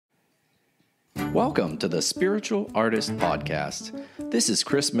Welcome to the Spiritual Artist Podcast. This is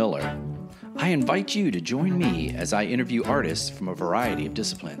Chris Miller. I invite you to join me as I interview artists from a variety of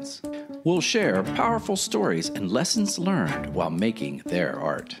disciplines. We'll share powerful stories and lessons learned while making their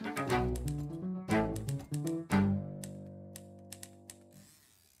art.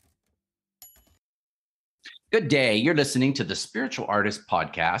 Good day. You're listening to the Spiritual Artist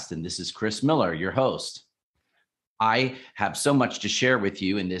Podcast, and this is Chris Miller, your host. I have so much to share with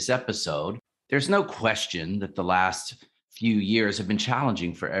you in this episode. There's no question that the last few years have been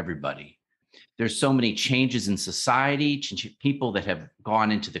challenging for everybody. There's so many changes in society. People that have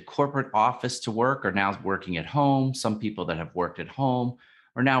gone into the corporate office to work are now working at home. Some people that have worked at home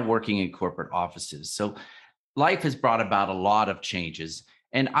are now working in corporate offices. So life has brought about a lot of changes.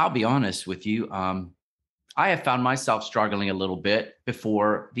 And I'll be honest with you, I have found myself struggling a little bit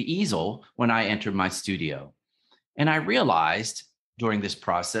before the easel when I entered my studio. And I realized during this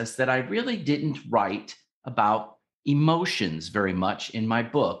process that I really didn't write about emotions very much in my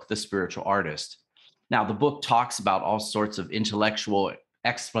book, The Spiritual Artist. Now, the book talks about all sorts of intellectual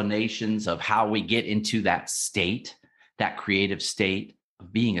explanations of how we get into that state, that creative state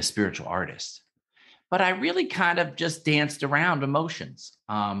of being a spiritual artist. But I really kind of just danced around emotions.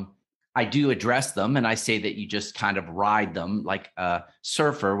 I do address them, and I say that you just kind of ride them like a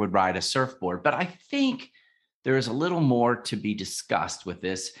surfer would ride a surfboard. But I think there is a little more to be discussed with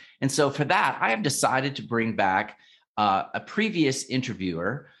this. And so for that, I have decided to bring back a previous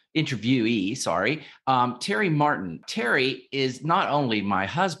interviewee, Terry Martin. Terry is not only my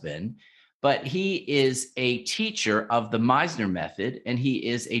husband, but he is a teacher of the Meisner method, and he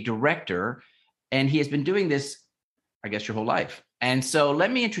is a director, and he has been doing this, I guess, your whole life. And so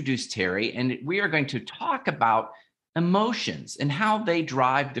let me introduce Terry, and we are going to talk about emotions and how they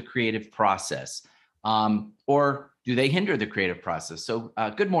drive the creative process. Or do they hinder the creative process? So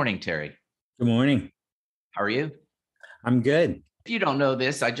good morning, Terry. Good morning. How are you? I'm good. If you don't know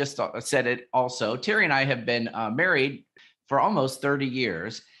this, I just said it also. Terry and I have been married for almost 30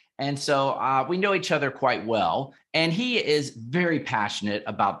 years. And so we know each other quite well. And he is very passionate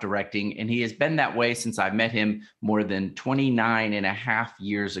about directing. And he has been that way since I met him more than 29 and a half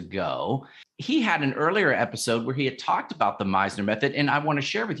years ago. He had an earlier episode where he had talked about the Meisner method. And I want to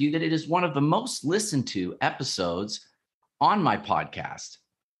share with you that it is one of the most listened to episodes on my podcast.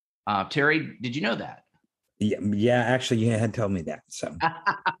 Terry, did you know that? Yeah, actually, you had told me that. So,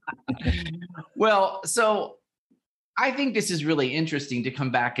 well, so I think this is really interesting to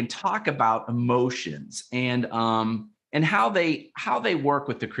come back and talk about emotions and how they work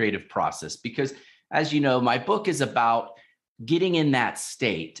with the creative process. Because, as you know, my book is about getting in that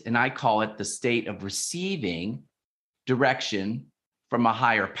state, and I call it the state of receiving direction from a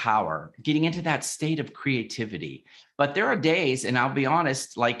higher power, getting into that state of creativity. But there are days, and I'll be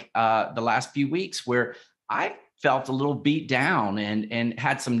honest, like the last few weeks, where I felt a little beat down and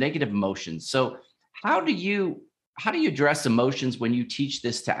had some negative emotions. So how do you address emotions when you teach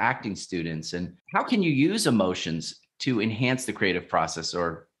this to acting students? And how can you use emotions to enhance the creative process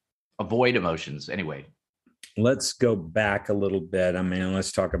or avoid emotions anyway? Let's go back a little bit. I mean,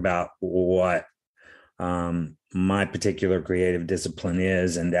 let's talk about what my particular creative discipline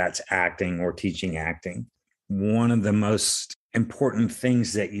is, and that's acting or teaching acting. One of the most important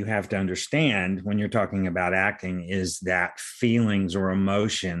things that you have to understand when you're talking about acting is that feelings or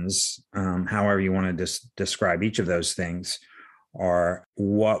emotions, however you want to describe each of those things, are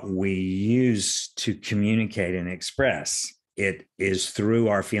what we use to communicate and express. It is through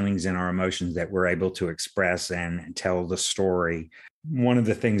our feelings and our emotions that we're able to express and tell the story. One of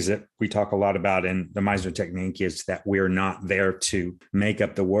the things that we talk a lot about in the Meisner technique is that we're not there to make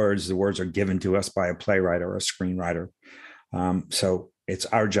up the words. The words are given to us by a playwright or a screenwriter. So it's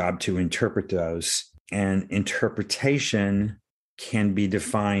our job to interpret those. And interpretation can be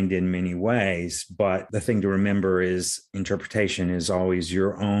defined in many ways. But the thing to remember is interpretation is always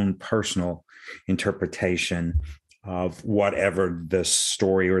your own personal interpretation of whatever the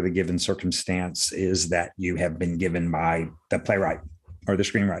story or the given circumstance is that you have been given by the playwright or the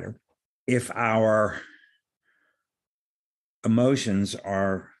screenwriter. If our emotions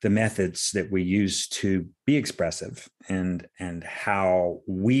are the methods that we use to be expressive and how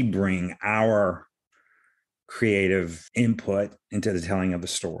we bring our creative input into the telling of the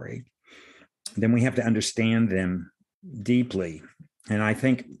story, then we have to understand them deeply. And I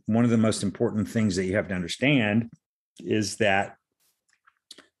think one of the most important things that you have to understand is that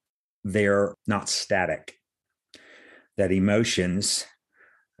they're not static, that emotions,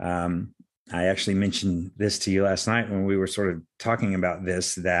 I actually mentioned this to you last night when we were sort of talking about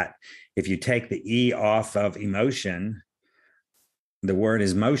this, that if you take the E off of emotion, the word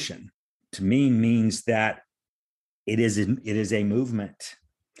is motion. to me means that it is a movement.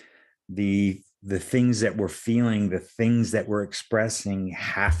 The things that we're feeling, the things that we're expressing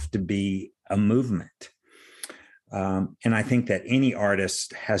have to be a movement. And I think that any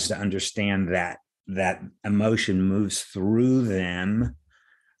artist has to understand that emotion moves through them,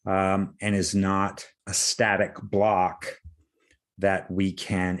 and is not a static block that we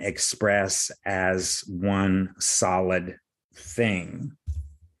can express as one solid thing.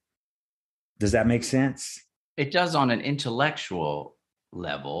 Does that make sense? It does on an intellectual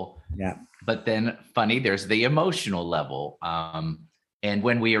level. Yeah. But then funny, there's the emotional level. And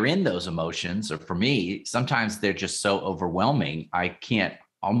when we are in those emotions, or for me, sometimes they're just so overwhelming, I can't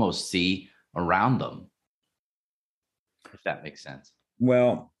almost see around them. If that makes sense.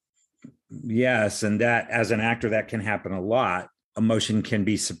 Well, yes. And that, as an actor, that can happen a lot. Emotion can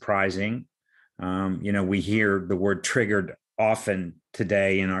be surprising. We hear the word triggered often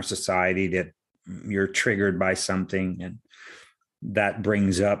today in our society, that you're triggered by something, and that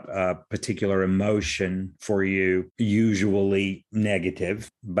brings up a particular emotion for you, usually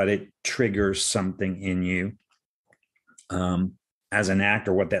negative, but it triggers something in you. As an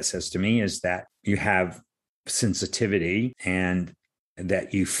actor, what that says to me is that you have sensitivity and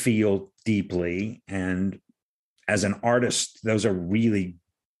that you feel deeply. And as an artist, those are really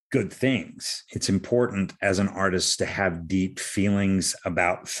good things. It's important as an artist to have deep feelings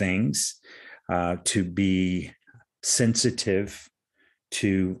about things, to be sensitive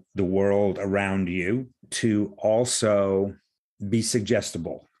to the world around you, to also be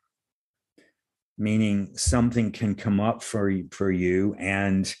suggestible, meaning something can come up for you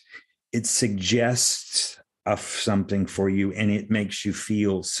and it suggests something for you and it makes you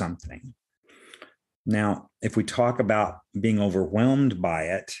feel something. Now, if we talk about being overwhelmed by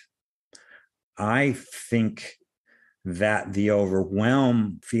it, I think that the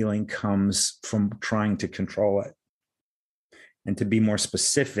overwhelm feeling comes from trying to control it. And to be more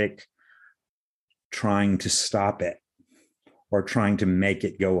specific, trying to stop it or trying to make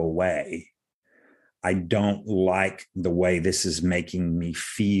it go away. I don't like the way this is making me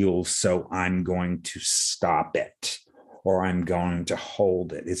feel, so I'm going to stop it, or I'm going to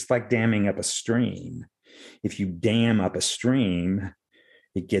hold it. It's like damming up a stream. If you dam up a stream,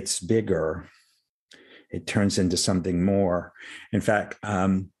 it gets bigger. It turns into something more. In fact,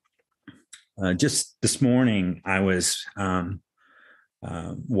 just this morning, I was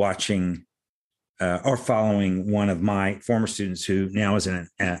watching or following one of my former students who now is a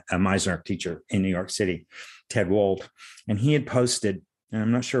Meisner teacher in New York City, Ted Wold. And he had posted, and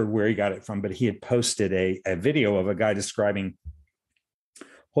I'm not sure where he got it from, but he had posted a video of a guy describing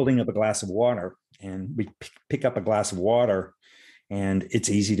holding up a glass of water. And we pick up a glass of water and it's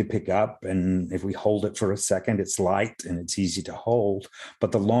easy to pick up. And if we hold it for a second, it's light and it's easy to hold.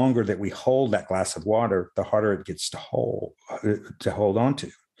 But the longer that we hold that glass of water, the harder it gets to hold on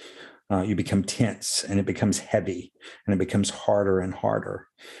to. You become tense and it becomes heavy and it becomes harder and harder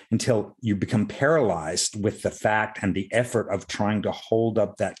until you become paralyzed with the fact and the effort of trying to hold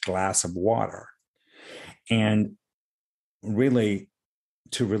up that glass of water. And really,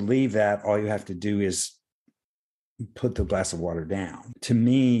 to relieve that, all you have to do is put the glass of water down. To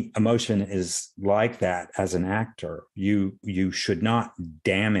me, emotion is like that as an actor. You should not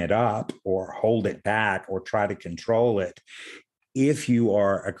dam it up or hold it back or try to control it. If you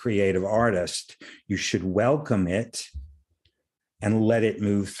are a creative artist, you should welcome it and let it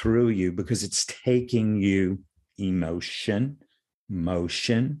move through you, because it's taking you motion.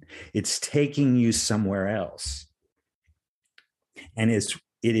 It's taking you somewhere else. And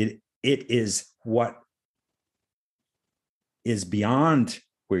it is what is beyond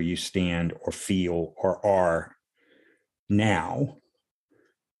where you stand or feel or are now,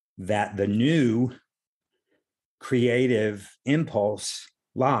 that the new creative impulse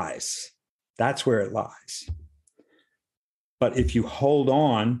lies. That's where it lies. But if you hold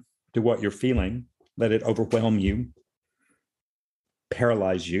on to what you're feeling, let it overwhelm you,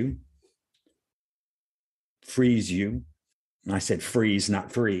 paralyze you, freeze you. I said freeze,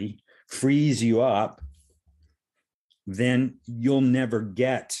 not free. Freeze you up, then you'll never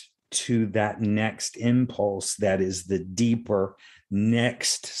get to that next impulse that is the deeper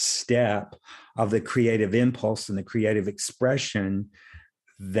next step of the creative impulse and the creative expression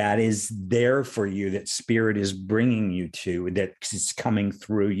that is there for you, that spirit is bringing you to, that is coming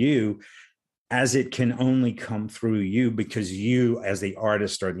through you, as it can only come through you because you, as the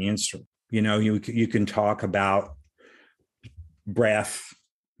artist, are the instrument. You can talk about breath,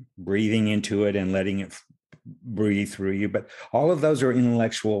 breathing into it and letting it breathe through you, but all of those are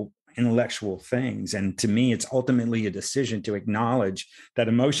intellectual intellectual things. And to me, it's ultimately a decision to acknowledge that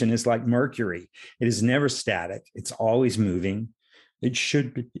emotion is like mercury. It is never static. It's always moving. It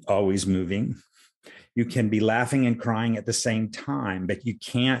should be always moving. You can be laughing and crying at the same time, but you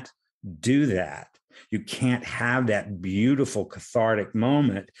can't do that. You can't have that beautiful cathartic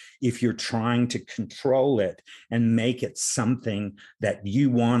moment if you're trying to control it and make it something that you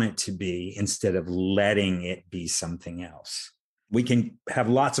want it to be instead of letting it be something else. We can have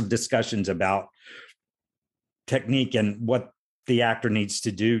lots of discussions about technique and what the actor needs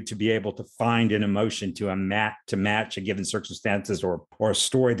to do to be able to find an emotion to match a given circumstances or a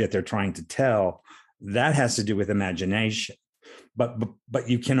story that they're trying to tell. That has to do with imagination. But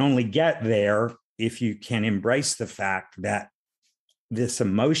you can only get there if you can embrace the fact that this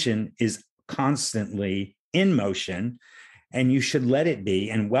emotion is constantly in motion, and you should let it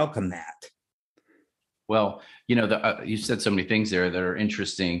be and welcome that. Well, you said so many things there that are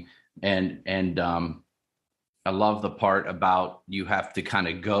interesting, and I love the part about you have to kind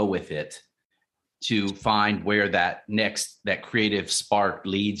of go with it to find where that creative spark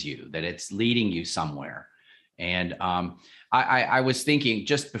leads you, that it's leading you somewhere. And I was thinking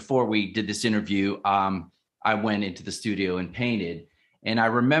just before we did this interview, I went into the studio and painted, and I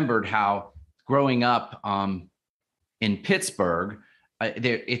remembered how growing up in Pittsburgh,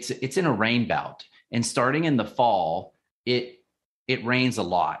 it's in a rain belt, and starting in the fall, it rains a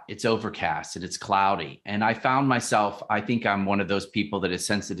lot. It's overcast and it's cloudy. And I found myself, I think I'm one of those people that is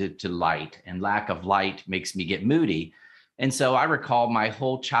sensitive to light, and lack of light makes me get moody. And so I recall my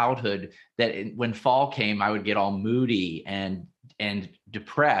whole childhood that when fall came, I would get all moody and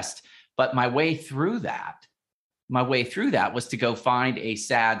depressed. But my way through that was to go find a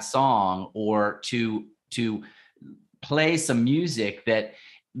sad song, or to play some music that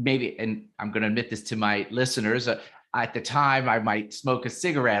maybe, and I'm going to admit this to my listeners, at the time I might smoke a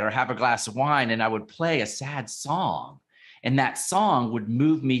cigarette or have a glass of wine, and I would play a sad song, and that song would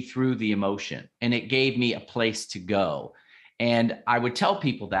move me through the emotion, and it gave me a place to go. And I would tell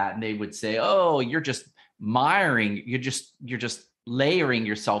people that, and they would say, "Oh, you're just you're just layering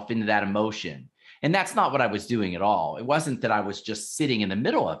yourself into that emotion." And that's not what I was doing at all. It wasn't that I was just sitting in the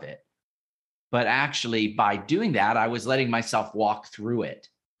middle of it, but actually by doing that, I was letting myself walk through it.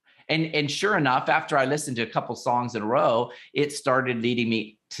 And sure enough, after I listened to a couple songs in a row, it started leading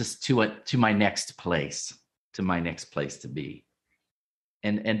me to my next place, to be.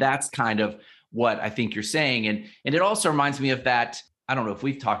 And that's kind of what I think you're saying. And it also reminds me of that. I don't know if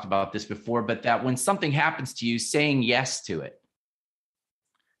we've talked about this before, but that when something happens to you, saying yes to it.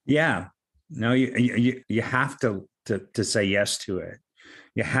 Yeah, no, you have to say yes to it.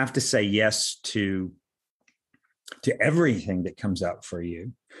 You have to say yes to everything that comes up for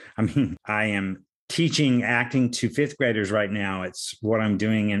you. I mean, I am teaching acting to fifth graders right now. It's what I'm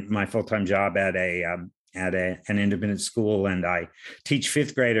doing in my full-time job at an independent school, and I teach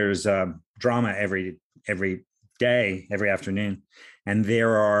fifth graders drama every day, every afternoon. And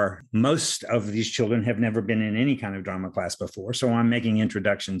most of these children have never been in any kind of drama class before, so I'm making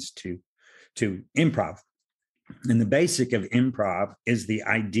introductions to improv. And the basic of improv is the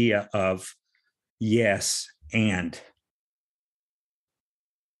idea of yes and.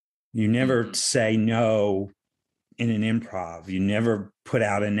 You never say no in an improv. You never put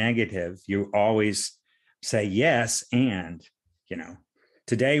out a negative. You always say yes and,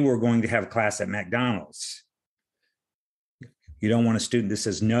 today we're going to have class at McDonald's. You don't want a student that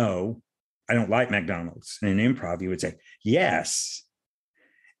says, no, I don't like McDonald's. In an improv, you would say yes,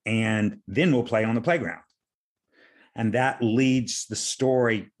 and then we'll play on the playground. And that leads the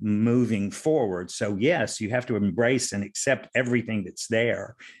story moving forward. So yes, you have to embrace and accept everything that's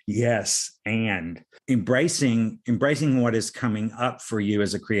there. Yes, and embracing what is coming up for you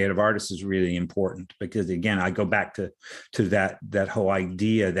as a creative artist is really important, because again, I go back to that whole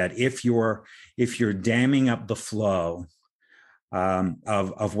idea that if you're damming up the flow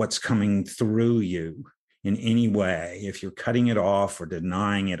of what's coming through you in any way, if you're cutting it off or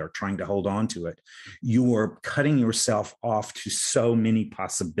denying it or trying to hold on to it, you are cutting yourself off to so many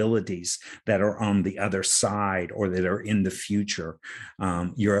possibilities that are on the other side or that are in the future.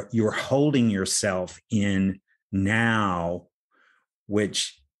 You're holding yourself in now,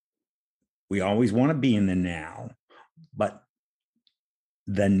 which we always want to be in the now, but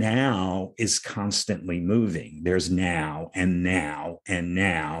the now is constantly moving. There's now and now and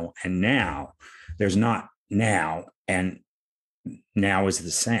now and now. There's not now and now is the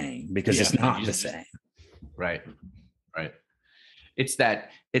same, because it's not the same. Right. It's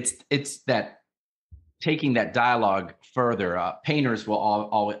that taking that dialogue further. Painters will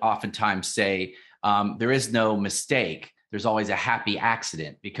oftentimes say there is no mistake. there's always a happy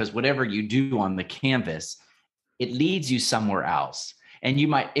accident, because whatever you do on the canvas, it leads you somewhere else. And you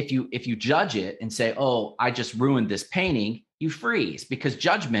might, if you judge it and say, oh, I just ruined this painting, you freeze, because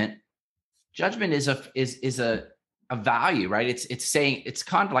judgment is a value, right? It's saying, it's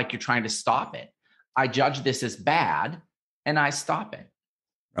kind of like you're trying to stop it. I judge this as bad and I stop it.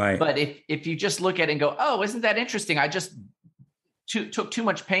 Right. But if you just look at it and go, oh, isn't that interesting? I just took too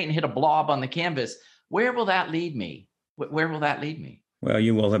much paint and hit a blob on the canvas. Where will that lead me? Where will that lead me? Well,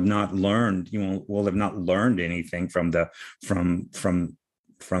 you will have not learned. You will have not learned anything from the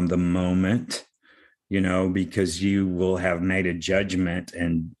moment, because you will have made a judgment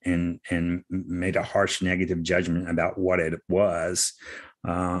and made a harsh negative judgment about what it was.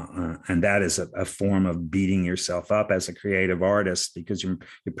 And that is a form of beating yourself up as a creative artist, because you're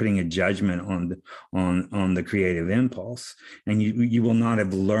putting a judgment on the creative impulse, and you will not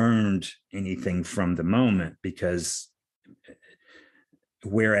have learned anything from the moment. Because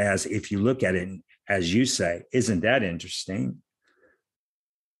whereas if you look at it, as you say, isn't that interesting?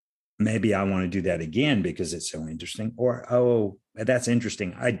 Maybe I want to do that again because it's so interesting. Or, oh, that's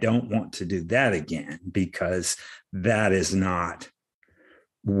interesting, I don't want to do that again because that is not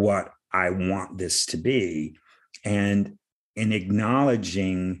what I want this to be. And in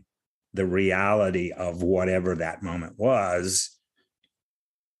acknowledging the reality of whatever that moment was,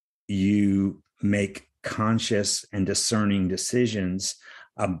 you make conscious and discerning decisions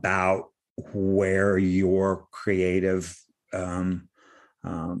about where your creative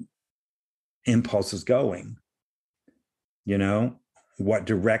impulse is going, what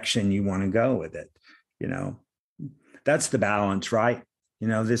direction you want to go with it. That's the balance, right?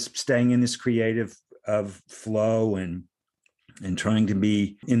 This staying in this creative of flow and trying to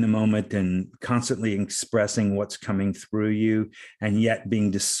be in the moment and constantly expressing what's coming through you, and yet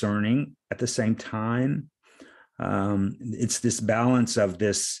being discerning at the same time. It's this balance of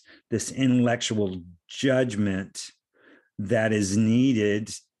this intellectual judgment that is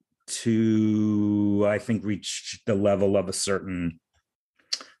needed to, I think, reach the level of a certain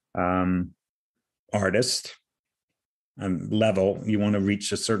artist. Level. You want to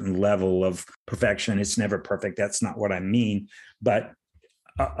reach a certain level of perfection. It's never perfect. That's not what I mean. But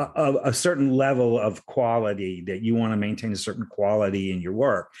a certain level of quality, that you want to maintain a certain quality in your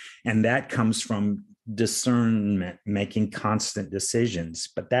work. And that comes from discernment, making constant decisions.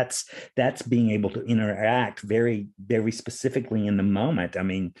 But that's being able to interact very, very specifically in the moment. I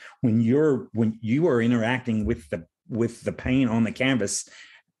mean, when you are interacting with the paint on the canvas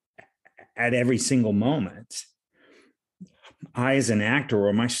at every single moment, I, as an actor,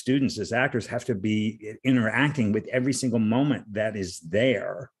 or my students as actors, have to be interacting with every single moment that is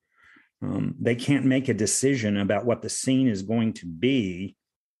there. They can't make a decision about what the scene is going to be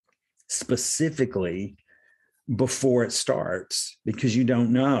specifically before it starts, because you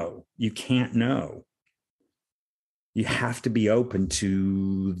don't know. You can't know. You have to be open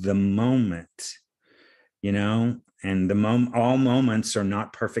to the moment, and all moments are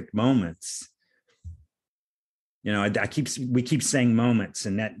not perfect moments. We keep saying moments,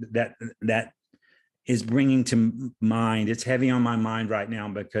 and that is bringing to mind. It's heavy on my mind right now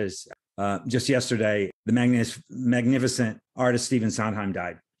because just yesterday, the magnificent artist Stephen Sondheim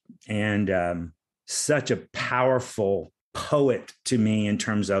died, and such a powerful poet to me in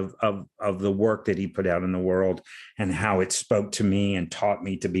terms of the work that he put out in the world and how it spoke to me and taught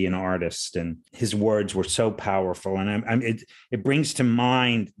me to be an artist. And his words were so powerful, and it brings to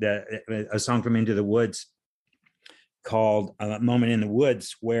mind a song from Into the Woods called Moment in the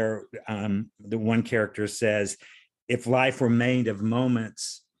Woods, where the one character says, if life were made of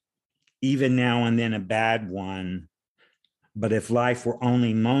moments, even now and then a bad one, but if life were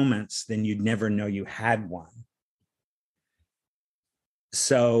only moments, then you'd never know you had one.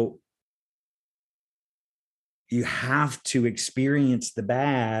 So you have to experience the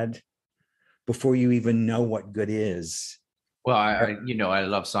bad before you even know what good is. Well, I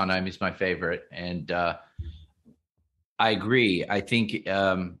love Sondheim. He's my favorite. And I agree. I think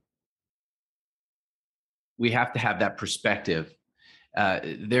we have to have that perspective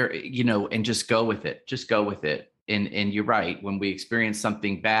there, and just go with it. Just go with it. And you're right. When we experience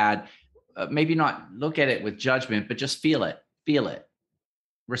something bad, maybe not look at it with judgment, but just feel it,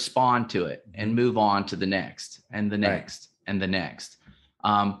 respond to it, and move on to the next and the next and the next.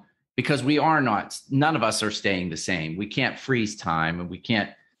 Because none of us are staying the same. We can't freeze time, and we can't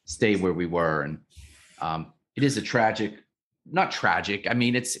stay where we were. And it is not tragic. I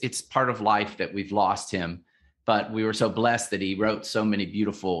mean, it's part of life that we've lost him, but we were so blessed that he wrote so many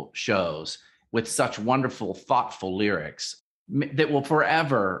beautiful shows with such wonderful, thoughtful lyrics that will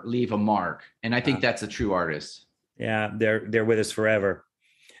forever leave a mark. And I think that's a true artist. Yeah, they're with us forever,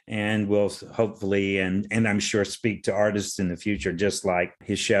 and will hopefully and I'm sure speak to artists in the future, just like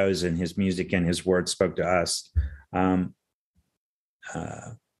his shows and his music and his words spoke to us. Um,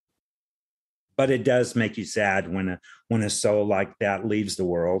 but it does make you sad when a soul like that leaves the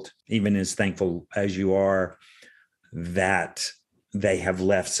world, even as thankful as you are that they have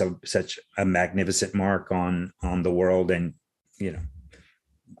left such a magnificent mark on the world. And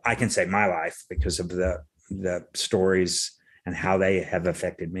I can say my life because of the stories and how they have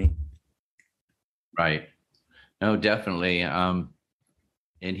affected me. Right. No, definitely. And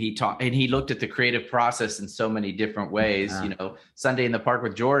he looked at the creative process in so many different ways. Sunday in the Park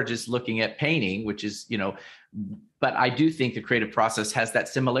with George is looking at painting, which is, but I do think the creative process has that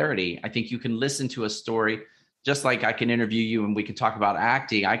similarity. I think you can listen to a story, just like I can interview you and we can talk about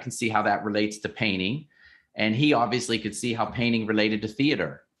acting. I can see how that relates to painting. And he obviously could see how painting related to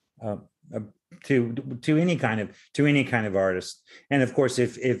theater. To any kind of artist. And of course,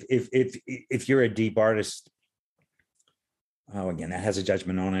 if you're a deep artist, again, that has a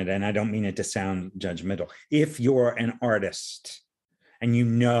judgment on it, and I don't mean it to sound judgmental. If you're an artist and you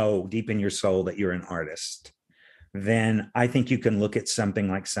know deep in your soul that you're an artist, then I think you can look at something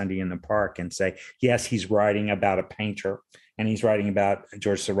like Sunday in the Park and say, yes, he's writing about a painter, and he's writing about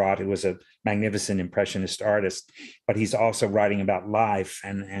George Seurat, who was a magnificent impressionist artist, but he's also writing about life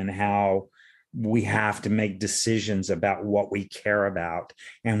and how we have to make decisions about what we care about.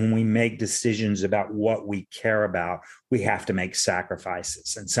 And when we make decisions about what we care about, we have to make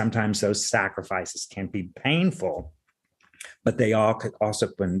sacrifices. And sometimes those sacrifices can be painful, but they also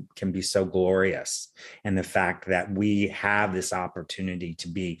can be so glorious. And the fact that we have this opportunity to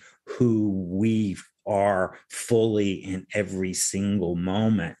be who we are fully in every single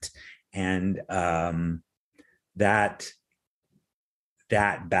moment. And that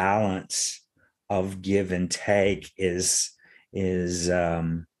balance of give and take is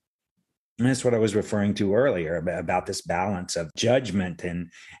and that's what I was referring to earlier about this balance of judgment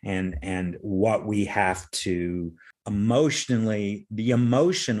and what we have to emotionally, the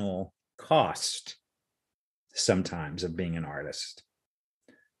emotional cost sometimes of being an artist.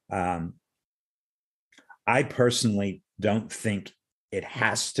 I personally don't think it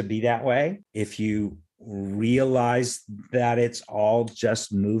has to be that way. If you realize that it's all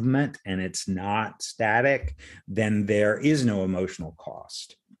just movement and it's not static, then there is no emotional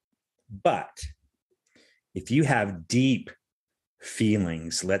cost. But if you have deep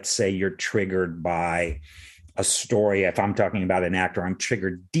feelings, let's say you're triggered by a story. If I'm talking about an actor, I'm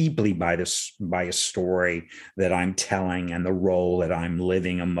triggered deeply by a story that I'm telling and the role that I'm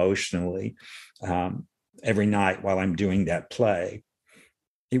living emotionally every night while I'm doing that play.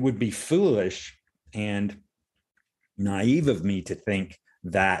 It would be foolish and naive of me to think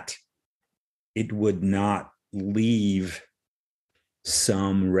that it would not leave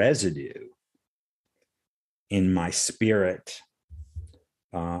some residue in my spirit,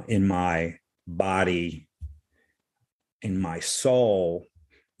 in my body, in my soul,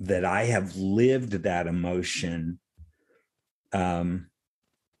 that I have lived that emotion. It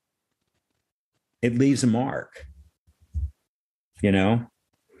leaves a mark,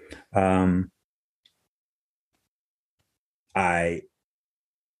 I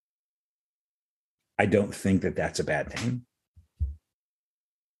don't think that that's a bad thing,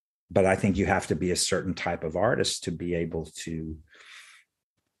 but I think you have to be a certain type of artist to be able to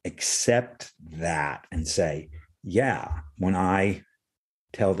accept that and say, yeah, when I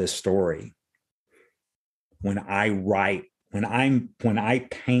tell this story, when I write, when I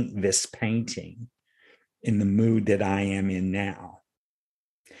paint this painting in the mood that I am in now,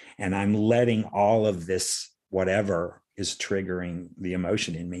 and I'm letting all of this, whatever is triggering the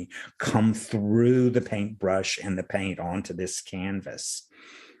emotion in me, come through the paintbrush and the paint onto this canvas.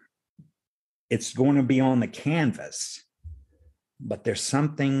 It's going to be on the canvas, but there's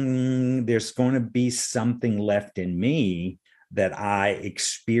going to be something left in me that I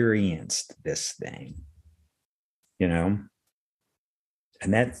experienced this thing, and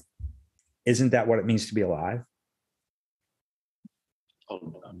isn't that what it means to be alive?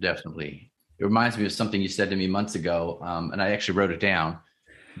 Oh, definitely. It reminds me of something you said to me months ago, and I actually wrote it down,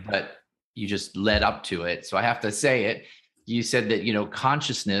 but you just led up to it, so I have to say it. You said that,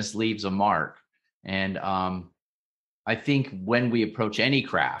 consciousness leaves a mark. And I think when we approach any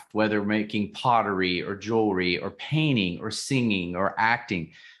craft, whether making pottery or jewelry or painting or singing or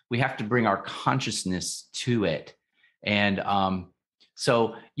acting, we have to bring our consciousness to it. And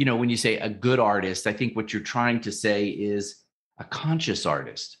so, when you say a good artist, I think what you're trying to say is a conscious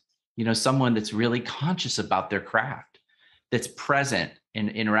artist, someone that's really conscious about their craft. that's present in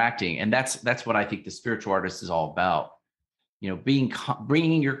interacting. And that's what I think the spiritual artist is all about.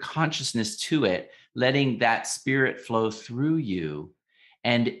 Bringing your consciousness to it, letting that spirit flow through you.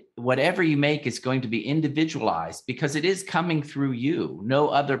 And whatever you make is going to be individualized because it is coming through you. No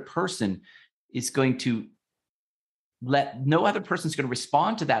other person is going to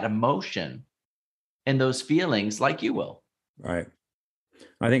respond to that emotion and those feelings like you will. Right.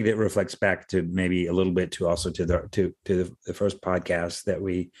 I think that reflects back to maybe a little bit to the first podcast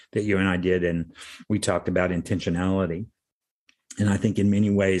that you and I did, and we talked about intentionality. And I think in many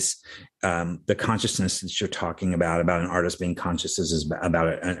ways, the consciousness that you're talking about an artist being conscious is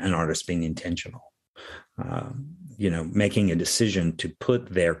about an artist being intentional. Making a decision to put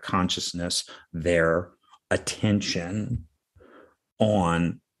their consciousness, their attention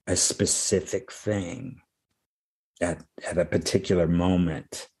on a specific thing at a particular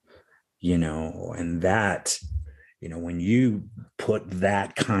moment, and that, when you put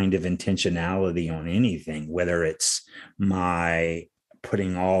that kind of intentionality on anything, whether it's my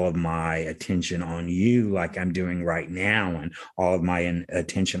putting all of my attention on you, like I'm doing right now, and all of my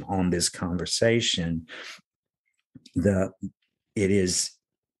attention on this conversation, it is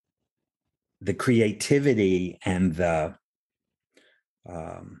the creativity and the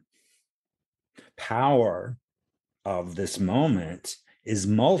power of this moment is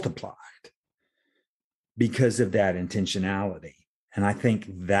multiplied because of that intentionality. And I think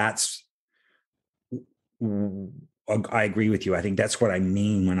I agree with you. I think that's what I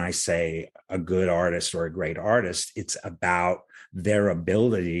mean when I say a good artist or a great artist. It's about their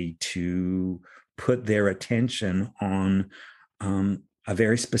ability to put their attention on a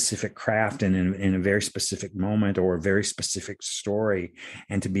very specific craft and in a very specific moment or a very specific story,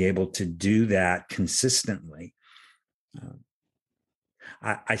 and to be able to do that consistently.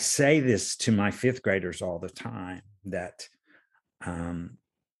 I say this to my fifth graders all the time, that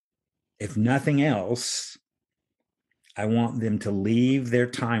if nothing else, I want them to leave their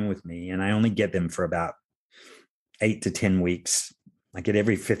time with me, and I only get them for about 8 to 10 weeks. I get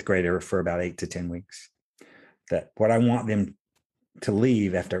every fifth grader for about 8 to 10 weeks. That what I want them to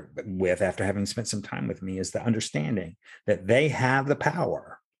leave after having spent some time with me is the understanding that they have the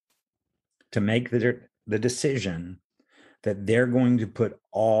power to make the decision that they're going to put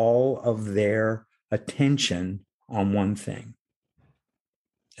all of their attention on one thing.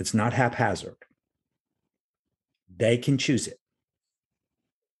 It's not haphazard. They can choose it,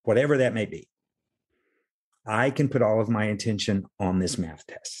 whatever that may be. I can put all of my attention on this math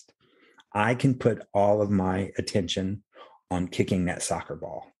test. I can put all of my attention on kicking that soccer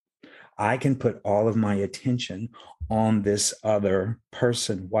ball. I can put all of my attention on this other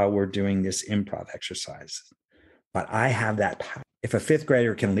person while we're doing this improv exercise. But I have that power. If a fifth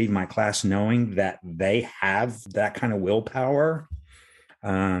grader can leave my class knowing that they have that kind of willpower,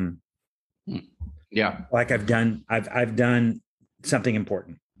 like I've done something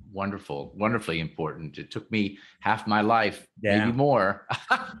important. Wonderful, wonderfully important. It took me half my life, Yeah. maybe more,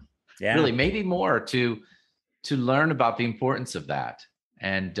 Yeah. really, maybe more to learn about the importance of that.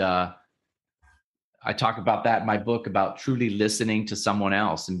 And I talk about that in my book, about truly listening to someone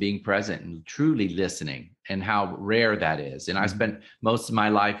else and being present and truly listening, and how rare that is. And I spent most of my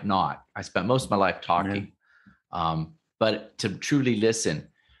life talking, but to truly listen.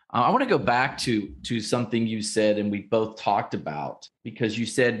 I want to go back to something you said, and we both talked about, because you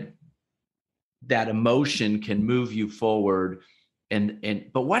said that emotion can move you forward.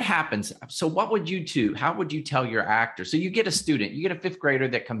 But what happens? So what would you do? How would you tell your actor? So you get a student, you get a fifth grader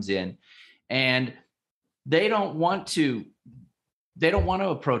that comes in, and they don't want to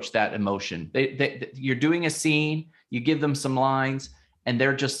approach that emotion. You're doing a scene, you give them some lines, and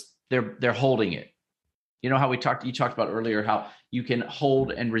they're holding it. You know how you talked about earlier, how you can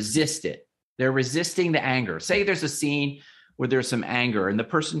hold and resist it. They're resisting the anger. Say there's a scene where there's some anger, and the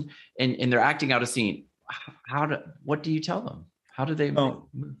person, and they're acting out a scene. What do you tell them? How do they move?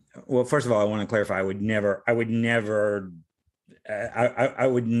 Well, first of all, I want to clarify. I would never,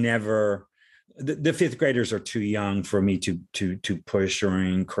 the fifth graders are too young for me to push or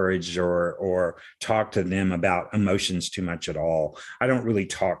encourage or talk to them about emotions too much at all. I don't really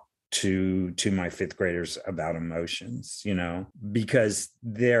talk to my fifth graders about emotions, because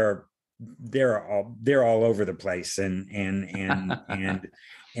they're all over the place and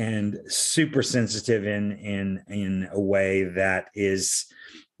super sensitive in a way that is,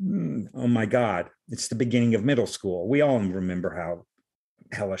 oh my God, it's the beginning of middle school. We all remember how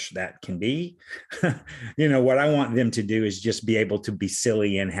hellish that can be. What I want them to do is just be able to be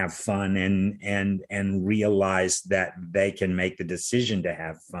silly and have fun and realize that they can make the decision to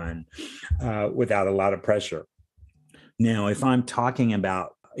have fun without a lot of pressure. Now, if I'm talking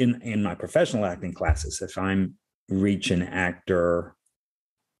about in my professional acting classes, if I'm teaching an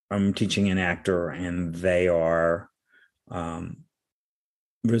actor and they are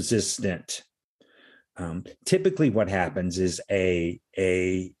resistant. Typically what happens is an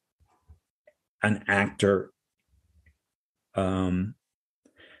actor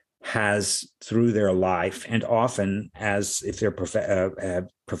has through their life, and often as if they're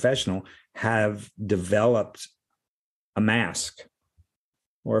professional, have developed a mask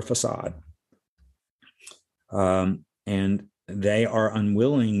or a facade. And they are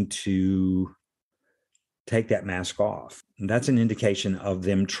unwilling to take that mask off. And that's an indication of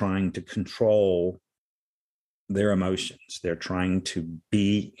them trying to control their emotions. They're trying to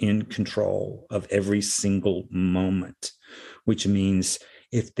be in control of every single moment, which means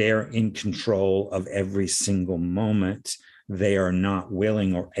if they're in control of every single moment, they are not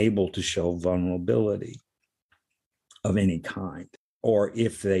willing or able to show vulnerability of any kind. Or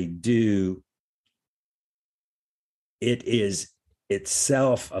if they do, it is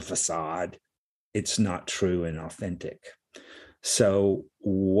itself a facade. It's not true and authentic. So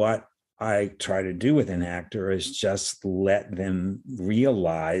what I try to do with an actor is just let them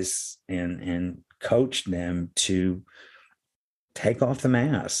realize and coach them to take off the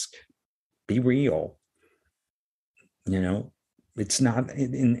mask, be real. It's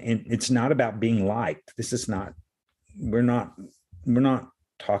not about being liked. We're not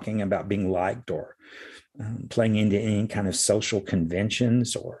talking about being liked or playing into any kind of social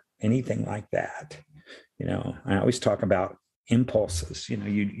conventions or anything like that. I always talk about impulses.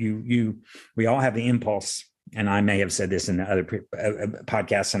 We all have the impulse, and I may have said this in the other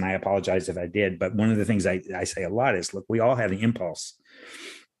podcasts, and I apologize if I did, but one of the things I say a lot is, look, we all have the impulse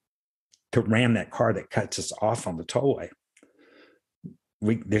to ram that car that cuts us off on the tollway.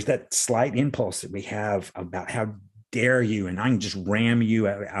 There's that slight impulse that we have about how dare you, and I can just ram you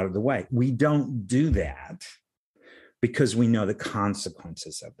out of the way. We don't do that because we know the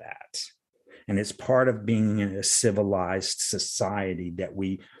consequences of that. And it's part of being in a civilized society that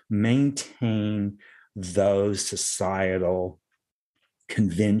we maintain those societal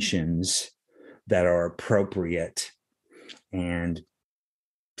conventions that are appropriate and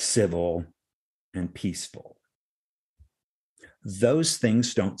civil and peaceful. Those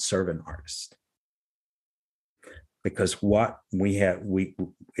things don't serve an artist. Because what we have,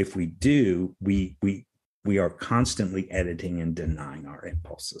 if we do, we are constantly editing and denying our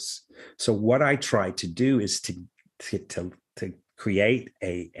impulses. So what I try to do is to create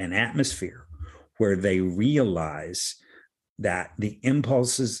an atmosphere where they realize that the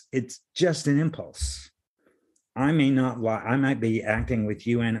impulses, it's just an impulse. I might be acting with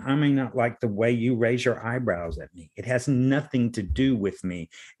you and I may not like the way you raise your eyebrows at me. It has nothing to do with me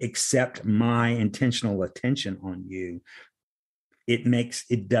except my intentional attention on you.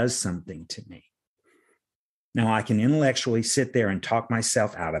 It does something to me. Now I can intellectually sit there and talk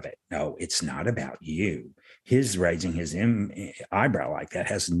myself out of it. No, it's not about you. His raising his eyebrow like that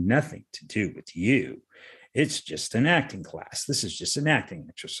has nothing to do with you. It's just an acting class. This is just an acting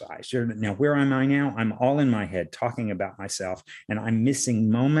exercise. Now, where am I now? I'm all in my head talking about myself, and I'm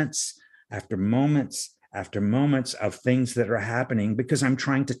missing moments after moments after moments of things that are happening because I'm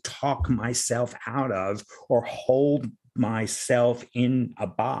trying to talk myself out of or hold myself in a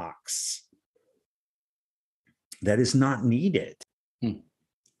box that is not needed.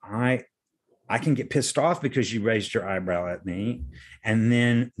 I can get pissed off because you raised your eyebrow at me. And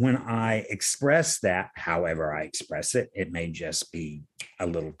then when I express that, however I express it, it may just be a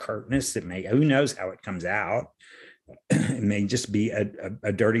little curtness. Who knows how it comes out? It may just be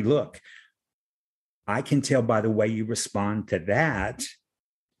a dirty look. I can tell by the way you respond to that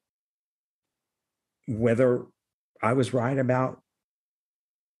whether I was right about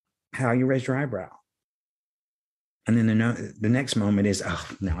how you raised your eyebrow. And then the next moment is, oh,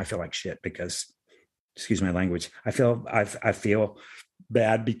 now I feel like shit because, excuse my language, I feel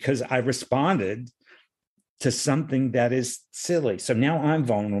bad because I responded to something that is silly. So now I'm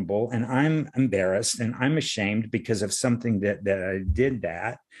vulnerable and I'm embarrassed and I'm ashamed because of something that I did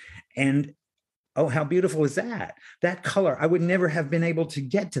that. And oh, how beautiful is that? That color, I would never have been able to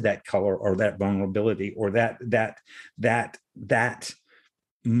get to that color or that vulnerability or that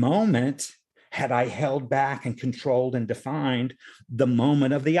moment had I held back and controlled and defined the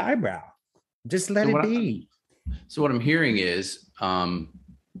moment of the eyebrow. Just let it be. So what I'm hearing is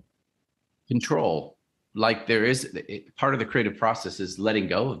control. Like there is part of the creative process is letting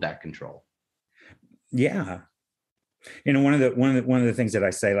go of that control. Yeah. One of the things that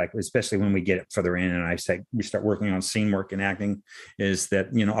I say, like, especially when we get further in and I say, we start working on scene work and acting, is that,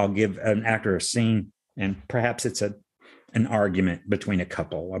 I'll give an actor a scene and perhaps it's a an argument between a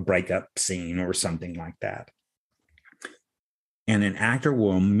couple, a breakup scene or something like that. And an actor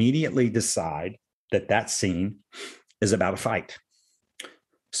will immediately decide that that scene is about a fight.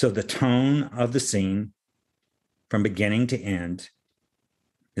 So the tone of the scene from beginning to end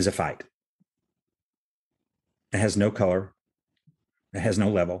is a fight. It has no color. It has no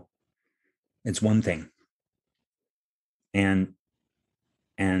level. It's one thing. And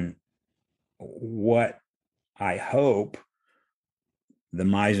what I hope the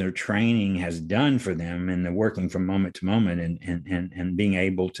Meisner training has done for them and the working from moment to moment and being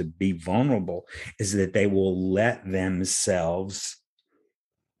able to be vulnerable is that they will let themselves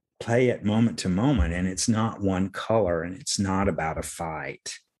play it moment to moment. And it's not one color and it's not about a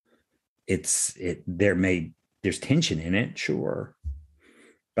fight. There's tension in it, sure.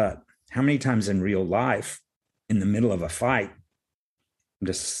 But how many times in real life, in the middle of a fight,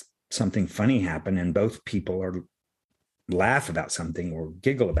 just something funny happened and both people are laugh about something or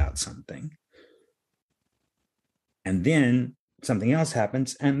giggle about something. And then something else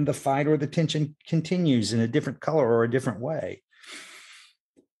happens and the fight or the tension continues in a different color or a different way.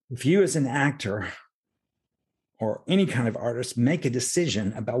 If you as an actor or any kind of artist make a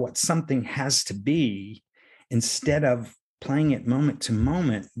decision about what something has to be instead of playing it moment to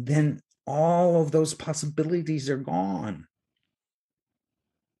moment, then all of those possibilities are gone.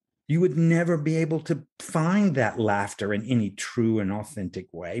 You would never be able to find that laughter in any true and authentic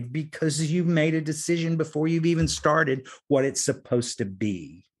way because you've made a decision before you've even started what it's supposed to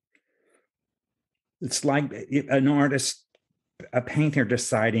be. It's like an artist, a painter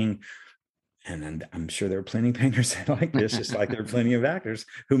deciding, and I'm sure there are plenty of painters like this, just like there are plenty of actors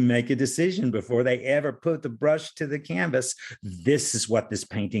who make a decision before they ever put the brush to the canvas. This is what this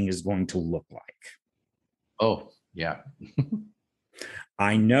painting is going to look like. Oh, yeah.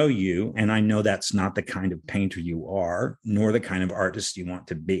 I know you, and I know that's not the kind of painter you are, nor the kind of artist you want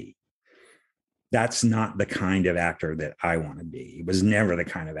to be. That's not the kind of actor that I want to be. It was never the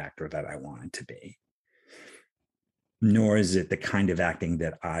kind of actor that I wanted to be. Nor is it the kind of acting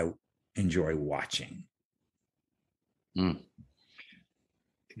that I enjoy watching.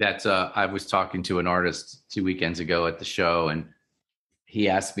 That's I was talking to an artist 2 weekends ago at the show, and he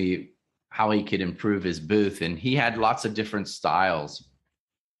asked me how he could improve his booth, and he had lots of different styles.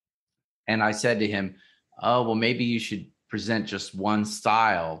 And I said to him, oh, well, maybe you should present just one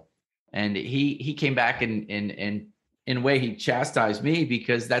style. And he came back and in a way he chastised me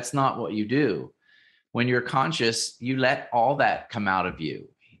because that's not what you do. When you're conscious, you let all that come out of you.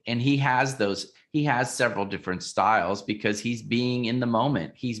 And he has several different styles because he's being in the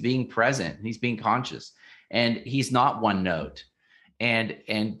moment. He's being present. He's being conscious. And he's not one note. And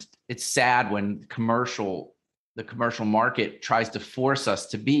it's sad when the commercial market tries to force us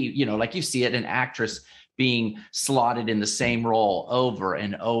to be, like you see it, an actress being slotted in the same role over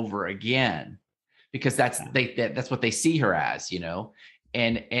and over again, because that's what they see her as,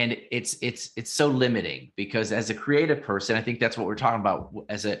 and it's so limiting, because as a creative person, I think that's what we're talking about.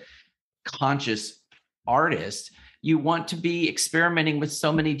 As a conscious artist, you want to be experimenting with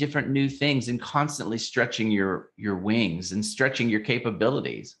so many different new things and constantly stretching your wings and stretching your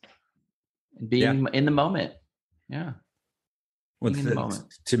capabilities and being in the moment. Yeah. Well,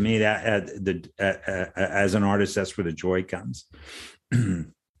 to me, that as an artist, that's where the joy comes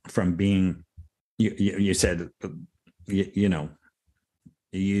from being. You said, you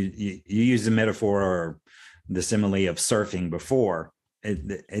used the metaphor or the simile of surfing before.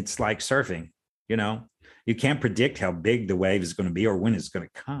 It's like surfing. You can't predict how big the wave is going to be or when it's going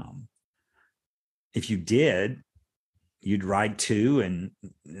to come. If you did, you'd ride two, and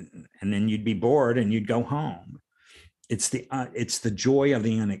then you'd be bored and you'd go home. It's the joy of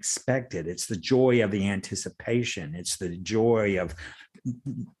the unexpected. It's the joy of the anticipation. It's the joy of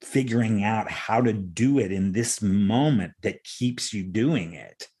figuring out how to do it in this moment that keeps you doing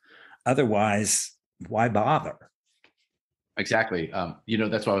it. Otherwise, why bother? Exactly.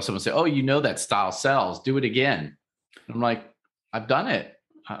 That's why someone say, "Oh, that style sells. Do it again." I'm like, I've done it.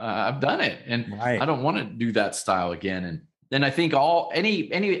 I've done it, and right. I don't want to do that style again. And then I think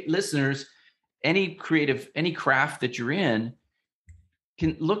any listeners, any creative, any craft that you're in,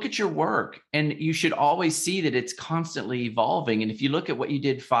 can look at your work, and you should always see that it's constantly evolving. And if you look at what you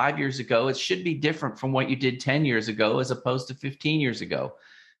did 5 years ago, it should be different from what you did 10 years ago, as opposed to 15 years ago,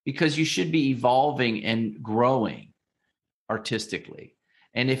 because you should be evolving and growing artistically.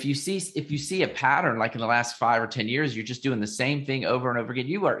 And if you see a pattern, like in the last 5 or 10 years, you're just doing the same thing over and over again,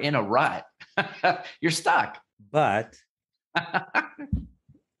 you are in a rut. You're stuck. But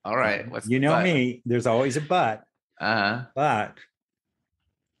all right. Me, there's always a but. Uh-huh. But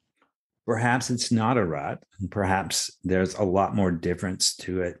Perhaps it's not a rut. Perhaps there's a lot more difference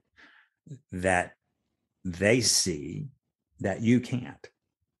to it that they see that you can't.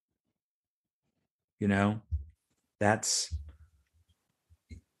 You know, that's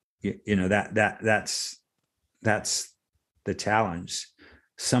that's the challenge.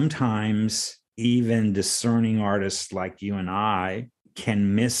 Sometimes even discerning artists like you and I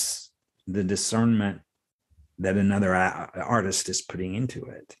can miss the discernment that another artist is putting into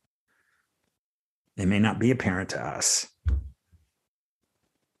it. It may not be apparent to us.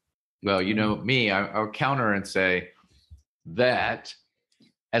 Well, you know me, I'll counter and say that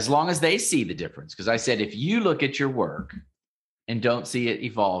as long as they see the difference, because I said, if you look at your work and don't see it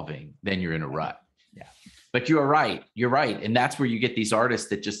evolving, then you're in a rut. Yeah. But you are right. You're right. And that's where you get these artists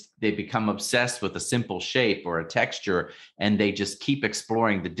that they become obsessed with a simple shape or a texture, and they just keep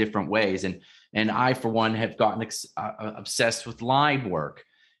exploring the different ways. And I, for one, have gotten obsessed with line work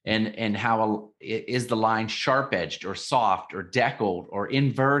and how is the line sharp edged or soft or deckled or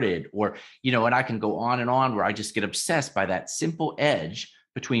inverted, or, and I can go on and on where I just get obsessed by that simple edge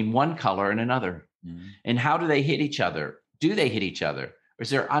between one color and another. Mm-hmm. And how do they hit each other? Do they hit each other? Or is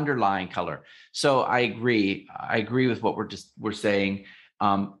there underlying color? So I agree with what we're saying.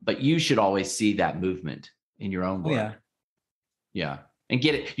 But you should always see that movement in your own work. Yeah. Yeah. And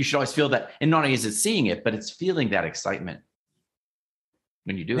get it. You should always feel that. And not only is it seeing it, but it's feeling that excitement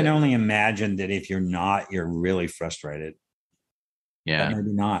when you do it. I can only imagine that if you're not, you're really frustrated. Yeah. But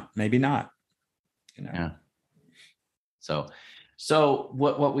maybe not. Yeah. So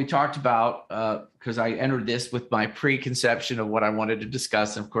what we talked about, because I entered this with my preconception of what I wanted to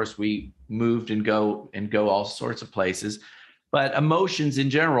discuss. And of course, we moved and go all sorts of places. But emotions in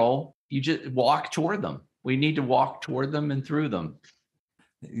general, you just walk toward them. We need to walk toward them and through them.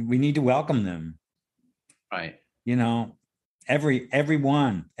 We need to welcome them. Right.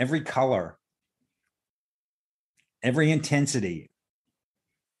 Everyone, every color, every intensity.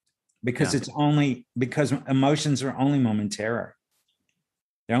 Because because emotions are only momentary.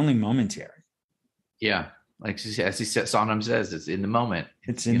 They're only momentary. Yeah. Like as he said, Sondheim says, it's in the moment.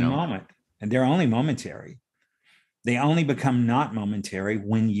 It's in the moment. And they're only momentary. They only become not momentary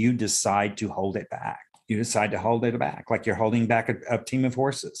when you decide to hold it back. You decide to hold it back, like you're holding back a team of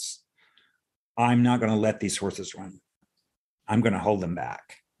horses. I'm not going to let these horses run. I'm going to hold them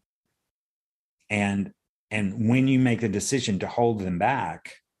back. And when you make the decision to hold them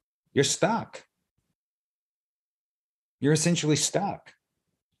back, you're stuck. You're essentially stuck.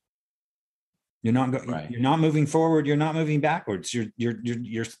 You're not You're not moving forward. You're not moving backwards. You're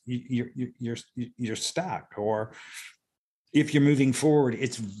stuck. Or if you're moving forward,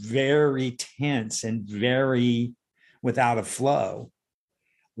 it's very tense and very without a flow.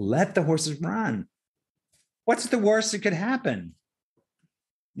 Let the horses run. What's the worst that could happen?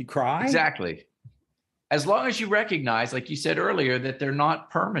 You cry? Exactly. As long as you recognize, like you said earlier, that they're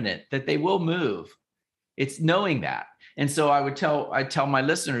not permanent, that they will move. It's knowing that. And so I tell my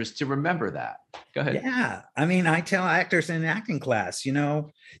listeners to remember that. Go ahead. Yeah. I mean, I tell actors in acting class,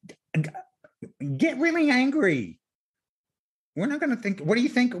 get really angry. We're not going to think, what do you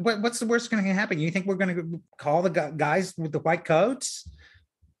think? What's the worst going to happen? You think we're going to call the guys with the white coats?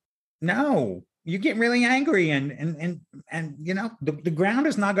 No, you get really angry and the ground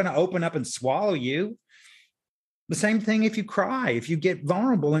is not going to open up and swallow you. The same thing if you cry, if you get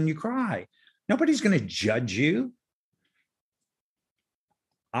vulnerable and you cry, nobody's going to judge you.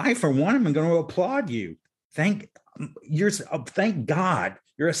 I, for one, am going to applaud you. Thank God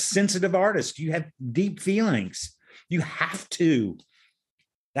you're a sensitive artist. You have deep feelings. You have to.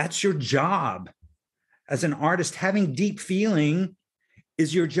 That's your job. As an artist, having deep feeling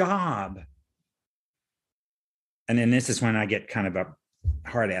is your job. And then this is when I get kind of a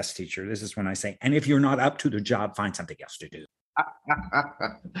hard-ass teacher. This is when I say, and if you're not up to the job, find something else to do.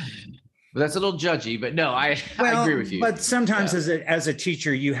 That's a little judgy, but no, I agree with you. But sometimes as a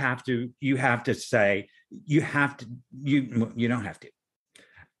teacher, you have to say, you don't have to.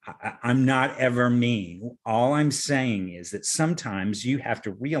 I'm not ever mean. All I'm saying is that sometimes you have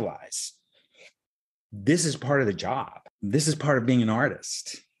to realize this is part of the job. This is part of being an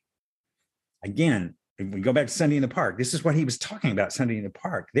artist. Again, if we go back to Sunday in the Park, this is what he was talking about, Sunday in the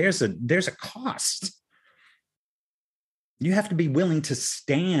Park. There's a cost. You have to be willing to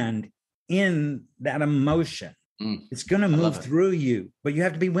stand in that emotion. It's going to move through you, but you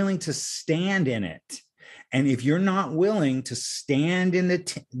have to be willing to stand in it. And if you're not willing to stand in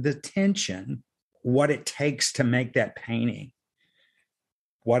the tension, what it takes to make that painting,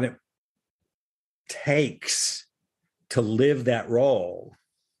 what it takes to live that role,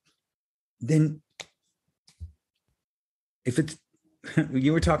 then if it's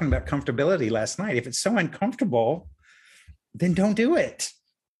You were talking about comfortability last night. If it's so uncomfortable, then don't do it.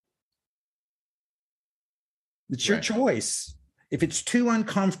 It's your choice. If it's too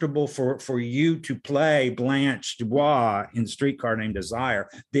uncomfortable for you to play Blanche Dubois in Streetcar Named Desire,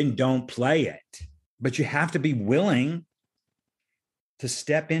 then don't play it. But you have to be willing to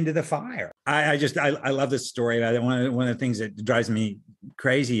step into the fire. I love this story. One of the things that drives me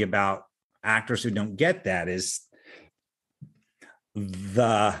crazy about actors who don't get that is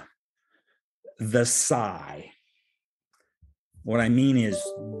the sigh. What I mean is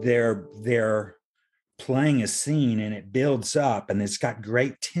they're playing a scene and it builds up and it's got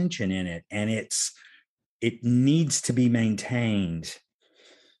great tension in it, and it needs to be maintained.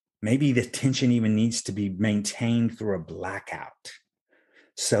 Maybe the tension even needs to be maintained through a blackout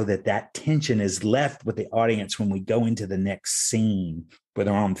so that tension is left with the audience when we go into the next scene,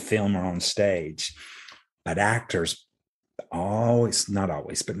 whether on film or on stage. But actors not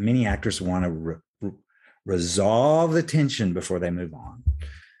always, but many actors want to resolve the tension before they move on.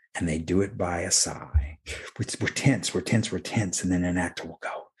 And they do it by a sigh. We're tense. And then an actor will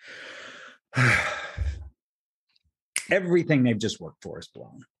go, everything they've just worked for is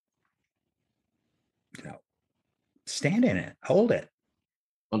blown. Stand in it, hold it.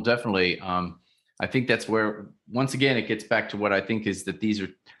 Well, definitely. I think that's where, once again, it gets back to what I think is that these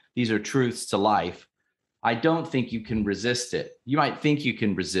are truths to life. I don't think you can resist it. You might think you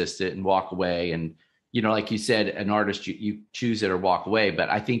can resist it and walk away. And, like you said, an artist, you choose it or walk away. But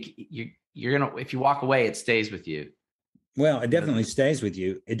I think you're going to, if you walk away, it stays with you. Well, it definitely stays with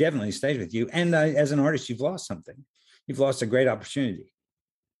you. It definitely stays with you. And as an artist, you've lost something. You've lost a great opportunity.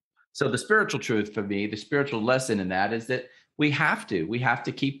 So the spiritual truth for me, the spiritual lesson in that is that we have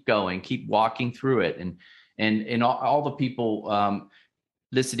to keep going, keep walking through it. And all the people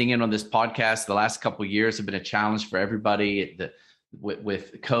listening in on this podcast, the last couple of years have been a challenge for everybody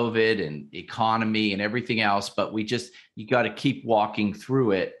with COVID and economy and everything else. But you got to keep walking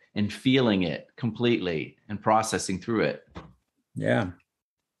through it and feeling it completely and processing through it. Yeah.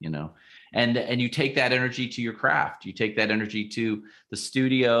 And you take that energy to your craft. You take that energy to the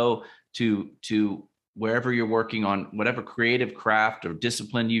studio, to wherever you're working on whatever creative craft or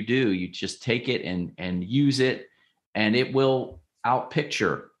discipline you do. You just take it and use it, and it will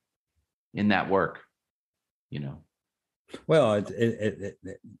outpicture in that work. Well,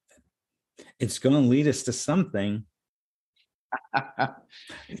 it's going to lead us to something.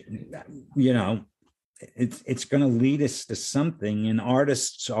 It's going to lead us to something, and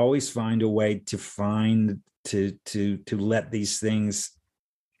artists always find a way to let these things,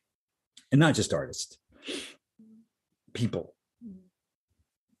 and not just artists, people,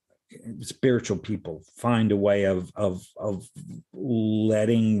 spiritual people find a way of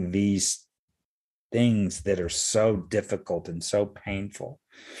letting these things that are so difficult and so painful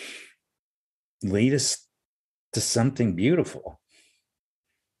lead us to something beautiful.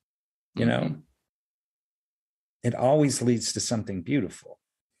 It always leads to something beautiful,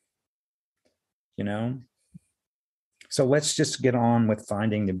 So let's just get on with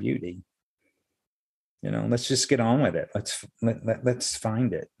finding the beauty. Let's just get on with it. Let's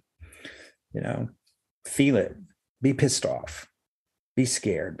find it. Feel it. Be pissed off. Be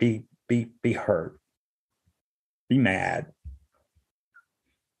scared. Be hurt. Be mad.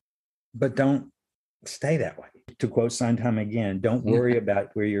 But don't stay that way. To quote Sondheim again, don't worry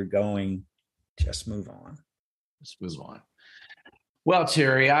about where you're going. Just move on. Just move on. Well,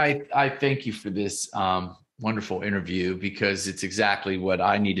 Terry, I thank you for this wonderful interview, because it's exactly what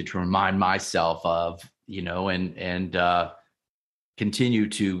I needed to remind myself of, and continue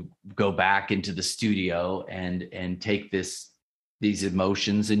to go back into the studio and take these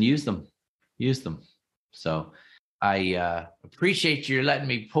emotions and use them. So I appreciate you letting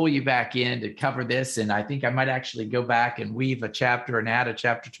me pull you back in to cover this. And I think I might actually go back and weave a chapter and add a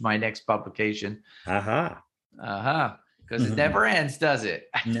chapter to my next publication. Because it never ends, does it?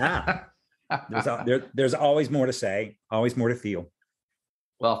 Nah. There's always more to say, always more to feel.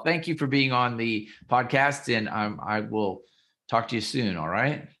 Well, thank you for being on the podcast, and I will talk to you soon. All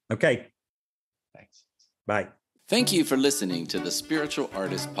right. Okay. Thanks. Bye. Thank you for listening to the Spiritual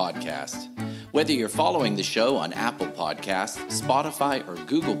Artist Podcast. Whether you're following the show on Apple Podcasts, Spotify, or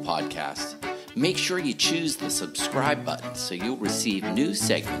Google Podcasts, make sure you choose the subscribe button so you'll receive new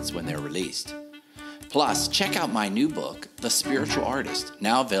segments when they're released. Plus, check out my new book, The Spiritual Artist,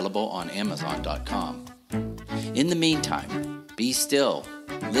 now available on Amazon.com. In the meantime, be still,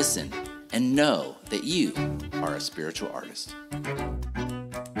 listen, and know that you are a spiritual artist.